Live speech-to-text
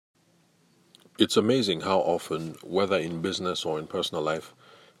It's amazing how often, whether in business or in personal life,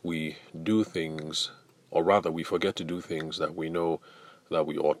 we do things, or rather, we forget to do things that we know that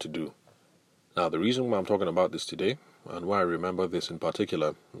we ought to do. Now, the reason why I'm talking about this today, and why I remember this in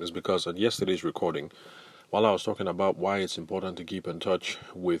particular, is because at yesterday's recording, while I was talking about why it's important to keep in touch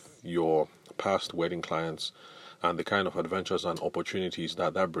with your past wedding clients and the kind of adventures and opportunities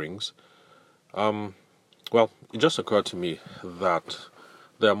that brings, it just occurred to me that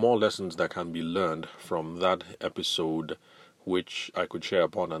there are more lessons that can be learned from that episode which I could share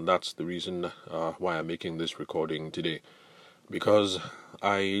upon, and that's the reason why I'm making this recording today. Because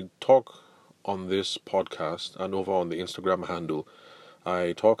I talk on this podcast and over on the Instagram handle,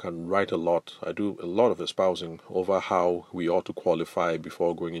 I talk and write a lot. I do a lot of espousing over how we ought to qualify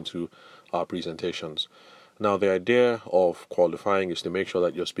before going into our presentations. Now, the idea of qualifying is to make sure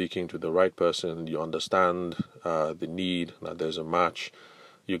that you're speaking to the right person, you understand the need, that there's a match,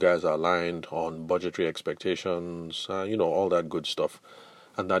 you guys are aligned on budgetary expectations, all that good stuff.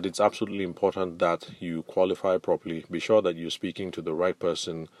 And that it's absolutely important that you qualify properly. Be sure that you're speaking to the right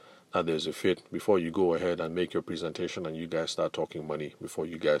person, that there's a fit before you go ahead and make your presentation and you guys start talking money, before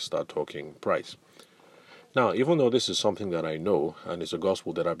you guys start talking price. Now, even though this is something that I know and it's a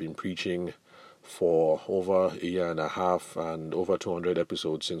gospel that I've been preaching for over a year and a half and over 200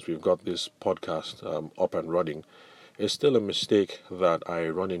 episodes since we've got this podcast up and running, it's still a mistake that I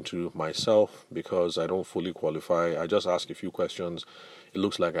run into myself because I don't fully qualify. I just ask a few questions. It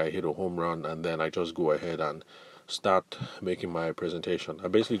looks like I hit a home run, and then I just go ahead and start making my presentation. I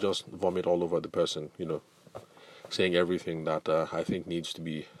basically just vomit all over the person, saying everything that I think needs to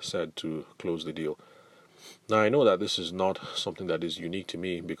be said to close the deal. Now, I know that this is not something that is unique to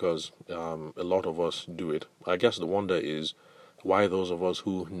me because a lot of us do it. I guess the wonder is why those of us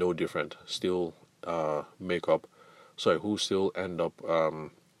who know different still who still end up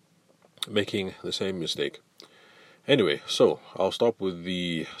making the same mistake. Anyway, so I'll stop with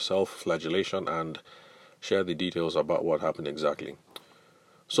the self-flagellation and share the details about what happened exactly.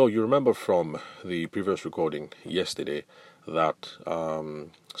 So you remember from the previous recording yesterday that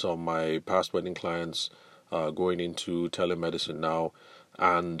some of my past wedding clients are going into telemedicine now,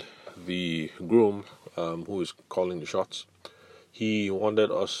 and the groom who is calling the shots, he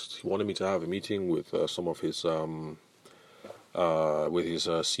wanted me to have a meeting with some of his COO,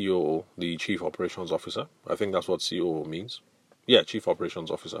 the Chief Operations Officer. I think that's what COO means. Yeah, Chief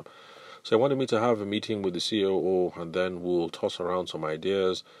Operations Officer. So he wanted me to have a meeting with the COO, and then we'll toss around some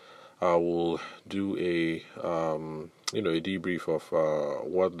ideas. We'll do a debrief of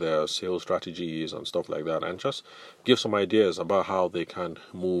what their sales strategy is and stuff like that, and just give some ideas about how they can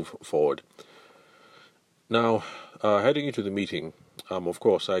move forward. Now, heading into the meeting, of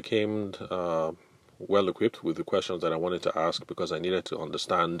course, I came well equipped with the questions that I wanted to ask because I needed to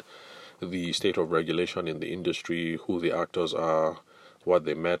understand the state of regulation in the industry, who the actors are, what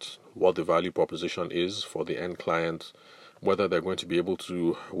they met, what the value proposition is for the end client, whether they're going to be able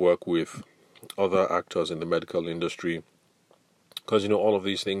to work with other actors in the medical industry. Because, all of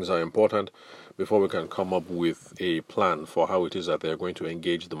these things are important before we can come up with a plan for how it is that they're going to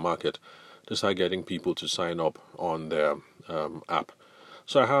engage the market to start getting people to sign up on their app.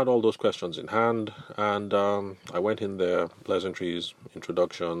 So I had all those questions in hand, and I went in there, pleasantries,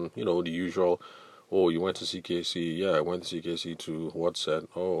 introduction, the usual. Oh, you went to CKC? Yeah, I went to CKC to what set?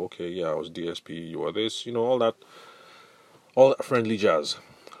 Oh, okay, yeah, I was DSP, you were this, all that friendly jazz.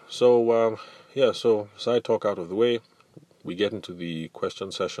 So, so side talk out of the way, we get into the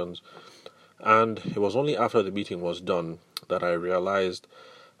question sessions, and it was only after the meeting was done that I realized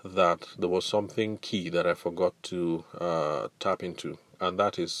that there was something key that I forgot to tap into, and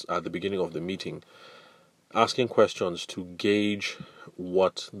that is at the beginning of the meeting, asking questions to gauge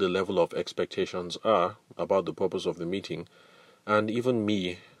what the level of expectations are about the purpose of the meeting, and even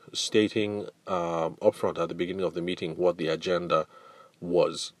me stating upfront at the beginning of the meeting what the agenda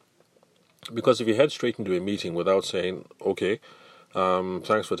was. Because if you head straight into a meeting without saying, okay,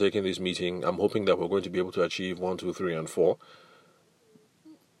 thanks for taking this meeting, I'm hoping that we're going to be able to achieve 1, 2, 3, and 4,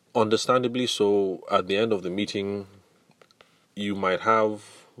 understandably so, at the end of the meeting, you might have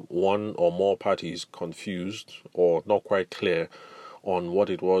one or more parties confused or not quite clear on what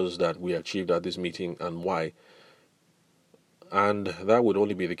it was that we achieved at this meeting and why. And that would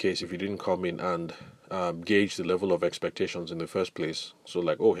only be the case if you didn't come in and gauge the level of expectations in the first place. So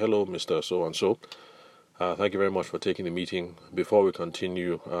like, oh, hello, Mr. So-and-so. Thank you very much for taking the meeting. Before we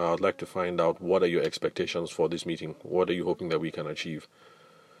continue, I'd like to find out, what are your expectations for this meeting? What are you hoping that we can achieve?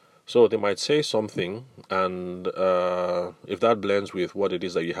 So they might say something, and if that blends with what it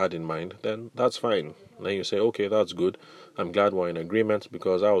is that you had in mind, then that's fine. Then you say, okay, that's good. I'm glad we're in agreement,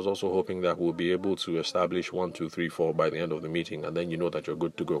 because I was also hoping that we'll be able to establish 1, 2, 3, 4 by the end of the meeting, and then you know that you're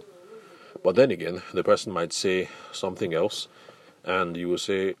good to go. But then again, the person might say something else, and you will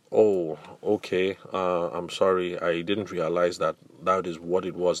say, oh, okay, I'm sorry, I didn't realize that that is what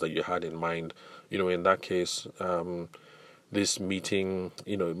it was that you had in mind. In that case, this meeting,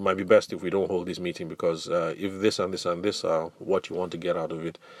 it might be best if we don't hold this meeting, because if this and this and this are what you want to get out of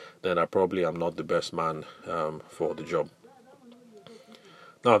it, then I probably am not the best man for the job.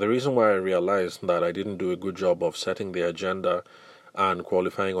 Now, the reason why I realized that I didn't do a good job of setting the agenda and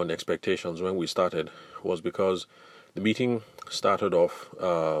qualifying on expectations when we started was because the meeting started off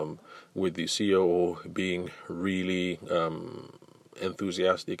with the COO being really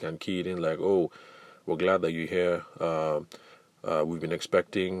enthusiastic and keyed in, like, oh, we're glad that you're here. We've been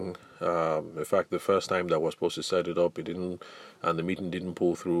expecting. In fact, the first time that I was supposed to set it up, it didn't, and the meeting didn't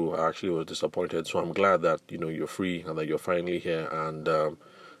pull through. I actually was disappointed. So I'm glad that you're free and that you're finally here,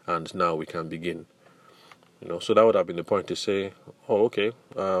 and now we can begin. So that would have been the point to say, oh, okay,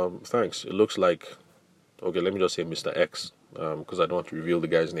 thanks. It looks like, okay, let me just say Mr. X, because I don't want to reveal the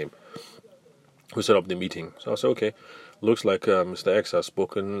guy's name who set up the meeting. So I said, okay, looks like Mr. X has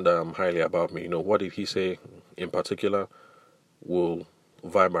spoken highly about me. What did he say in particular? We'll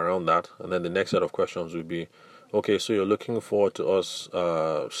vibe around that. And then the next set of questions would be, okay, so you're looking forward to us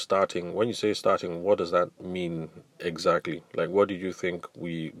starting. When you say starting, what does that mean exactly? Like, what did you think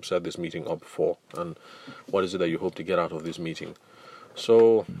we set this meeting up for? And what is it that you hope to get out of this meeting?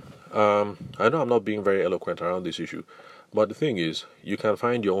 So, I know I'm not being very eloquent around this issue, but the thing is, you can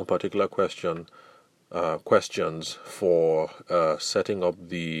find your own particular questions for setting up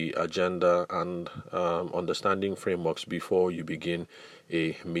the agenda and understanding frameworks before you begin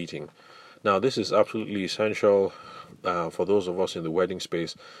a meeting. Now, this is absolutely essential for those of us in the wedding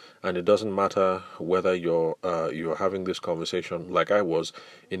space, and it doesn't matter whether you're having this conversation like I was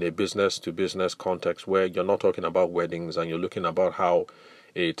in a business-to-business context where you're not talking about weddings and you're looking about how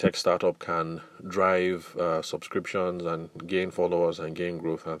a tech startup can drive subscriptions and gain followers and gain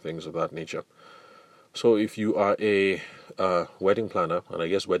growth and things of that nature. So if you are a wedding planner, and I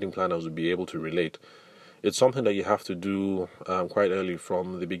guess wedding planners will be able to relate, it's something that you have to do quite early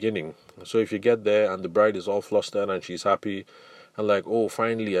from the beginning. So if you get there and the bride is all flustered and she's happy and like, oh,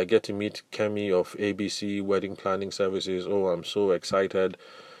 finally I get to meet Kemi of ABC Wedding Planning Services. Oh, I'm so excited.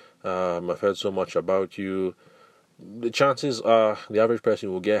 I've heard so much about you. The chances are the average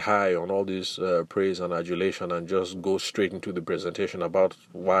person will get high on all this praise and adulation and just go straight into the presentation about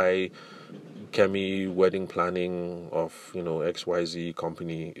why Kemi Wedding Planning of XYZ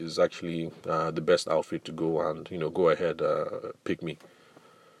company is actually the best outfit to go, and go ahead, pick me.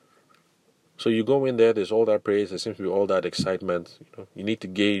 So you go in there, there's all that praise, there seems to be all that excitement. You need to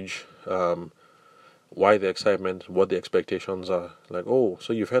gauge why the excitement, what the expectations are. Like, oh,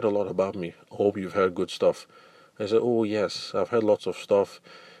 so you've heard a lot about me. I hope you've heard good stuff. I said, oh yes, I've heard lots of stuff.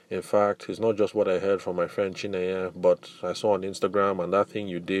 In fact, it's not just what I heard from my friend Chineye, but I saw on Instagram, and that thing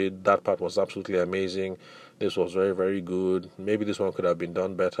you did, that part was absolutely amazing. This was very, very good. Maybe this one could have been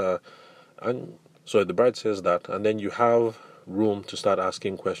done better. And so the bride says that, and then you have room to start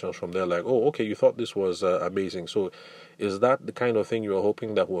asking questions from there, like, oh, okay, you thought this was amazing. So is that the kind of thing you were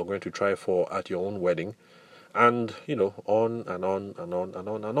hoping that we were going to try for at your own wedding? And, on and on and on and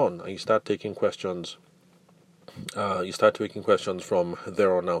on and on. And you start taking questions. From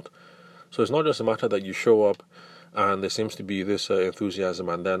there on out. So it's not just a matter that you show up and there seems to be this enthusiasm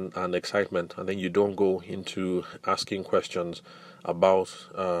and excitement, and then you don't go into asking questions about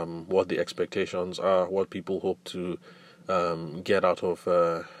what the expectations are, what people hope to get out of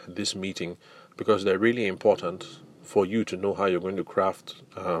this meeting, because they're really important for you to know how you're going to craft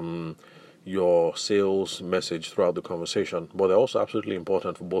your sales message throughout the conversation. But they're also absolutely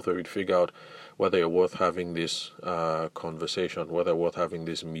important for both of you to figure out whether you're worth having this conversation, whether worth having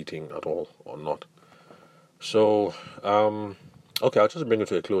this meeting at all or not. So, okay, I'll just bring it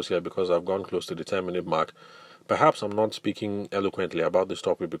to a close here because I've gone close to the 10-minute mark. Perhaps I'm not speaking eloquently about this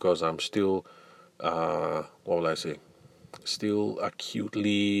topic because I'm still, still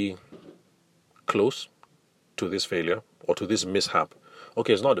acutely close to this failure or to this mishap.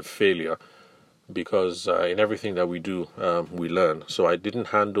 Okay, it's not a failure, because in everything that we do, we learn. So I didn't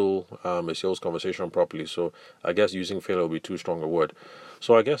handle a sales conversation properly. So I guess using failure will be too strong a word.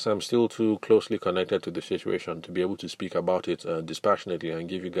 So I guess I'm still too closely connected to the situation to be able to speak about it dispassionately and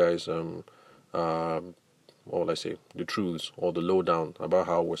give you guys, the truths or the lowdown about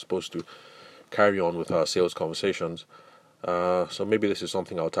how we're supposed to carry on with our sales conversations. So maybe this is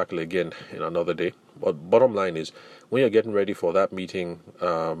something I'll tackle again in another day. But bottom line is, when you're getting ready for that meeting,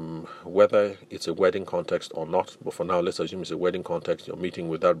 whether it's a wedding context or not, but for now, let's assume it's a wedding context, you're meeting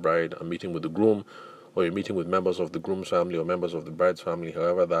with that bride, and meeting with the groom, or you're meeting with members of the groom's family or members of the bride's family,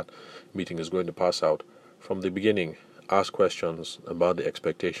 however that meeting is going to pass out. From the beginning, ask questions about the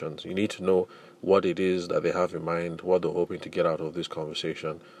expectations. You need to know what it is that they have in mind, what they're hoping to get out of this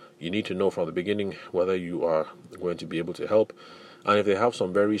conversation. You need to know from the beginning whether you are going to be able to help. And if they have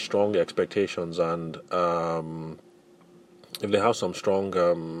some very strong expectations and if they have some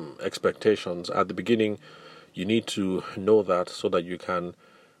strong expectations at the beginning, you need to know that so that you can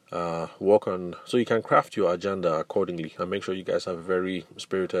so you can craft your agenda accordingly and make sure you guys have a very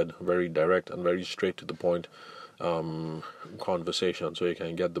spirited, very direct, and very straight to the point conversation so you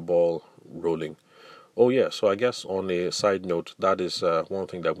can get the ball rolling. Oh yeah, so I guess on a side note, that is one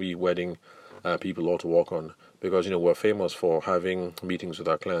thing that we wedding people ought to work on, because we're famous for having meetings with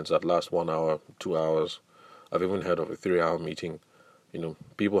our clients that last 1 hour, 2 hours. I've even heard of a 3-hour meeting.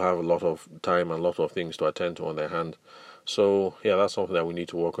 People have a lot of time and a lot of things to attend to on their hand. So yeah, that's something that we need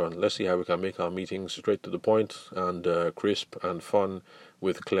to work on. Let's see how we can make our meetings straight to the point and crisp and fun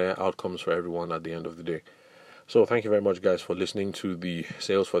with clear outcomes for everyone at the end of the day. So thank you very much, guys, for listening to the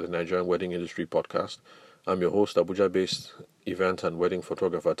Sales for the Nigerian Wedding Industry podcast. I'm your host, Abuja-based event and wedding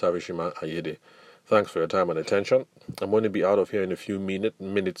photographer Tavishima Ayede. Thanks for your time and attention. I'm going to be out of here in a few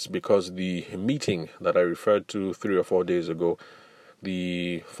minutes because the meeting that I referred to 3 or 4 days ago,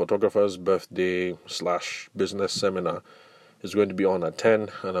 the photographer's birthday / business seminar, is going to be on at 10,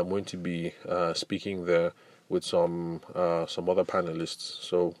 and I'm going to be speaking there with some other panelists.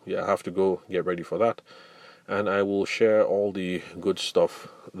 So yeah, I have to go get ready for that. And I will share all the good stuff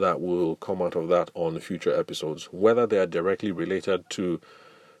that will come out of that on future episodes, whether they are directly related to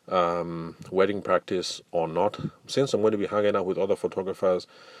wedding practice or not. Since I'm going to be hanging out with other photographers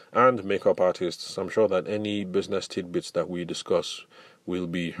and makeup artists, I'm sure that any business tidbits that we discuss will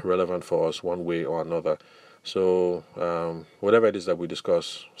be relevant for us one way or another. So whatever it is that we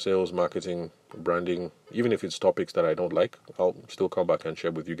discuss, sales, marketing, branding, even if it's topics that I don't like, I'll still come back and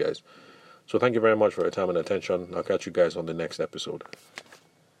share with you guys. So thank you very much for your time and attention. I'll catch you guys on the next episode.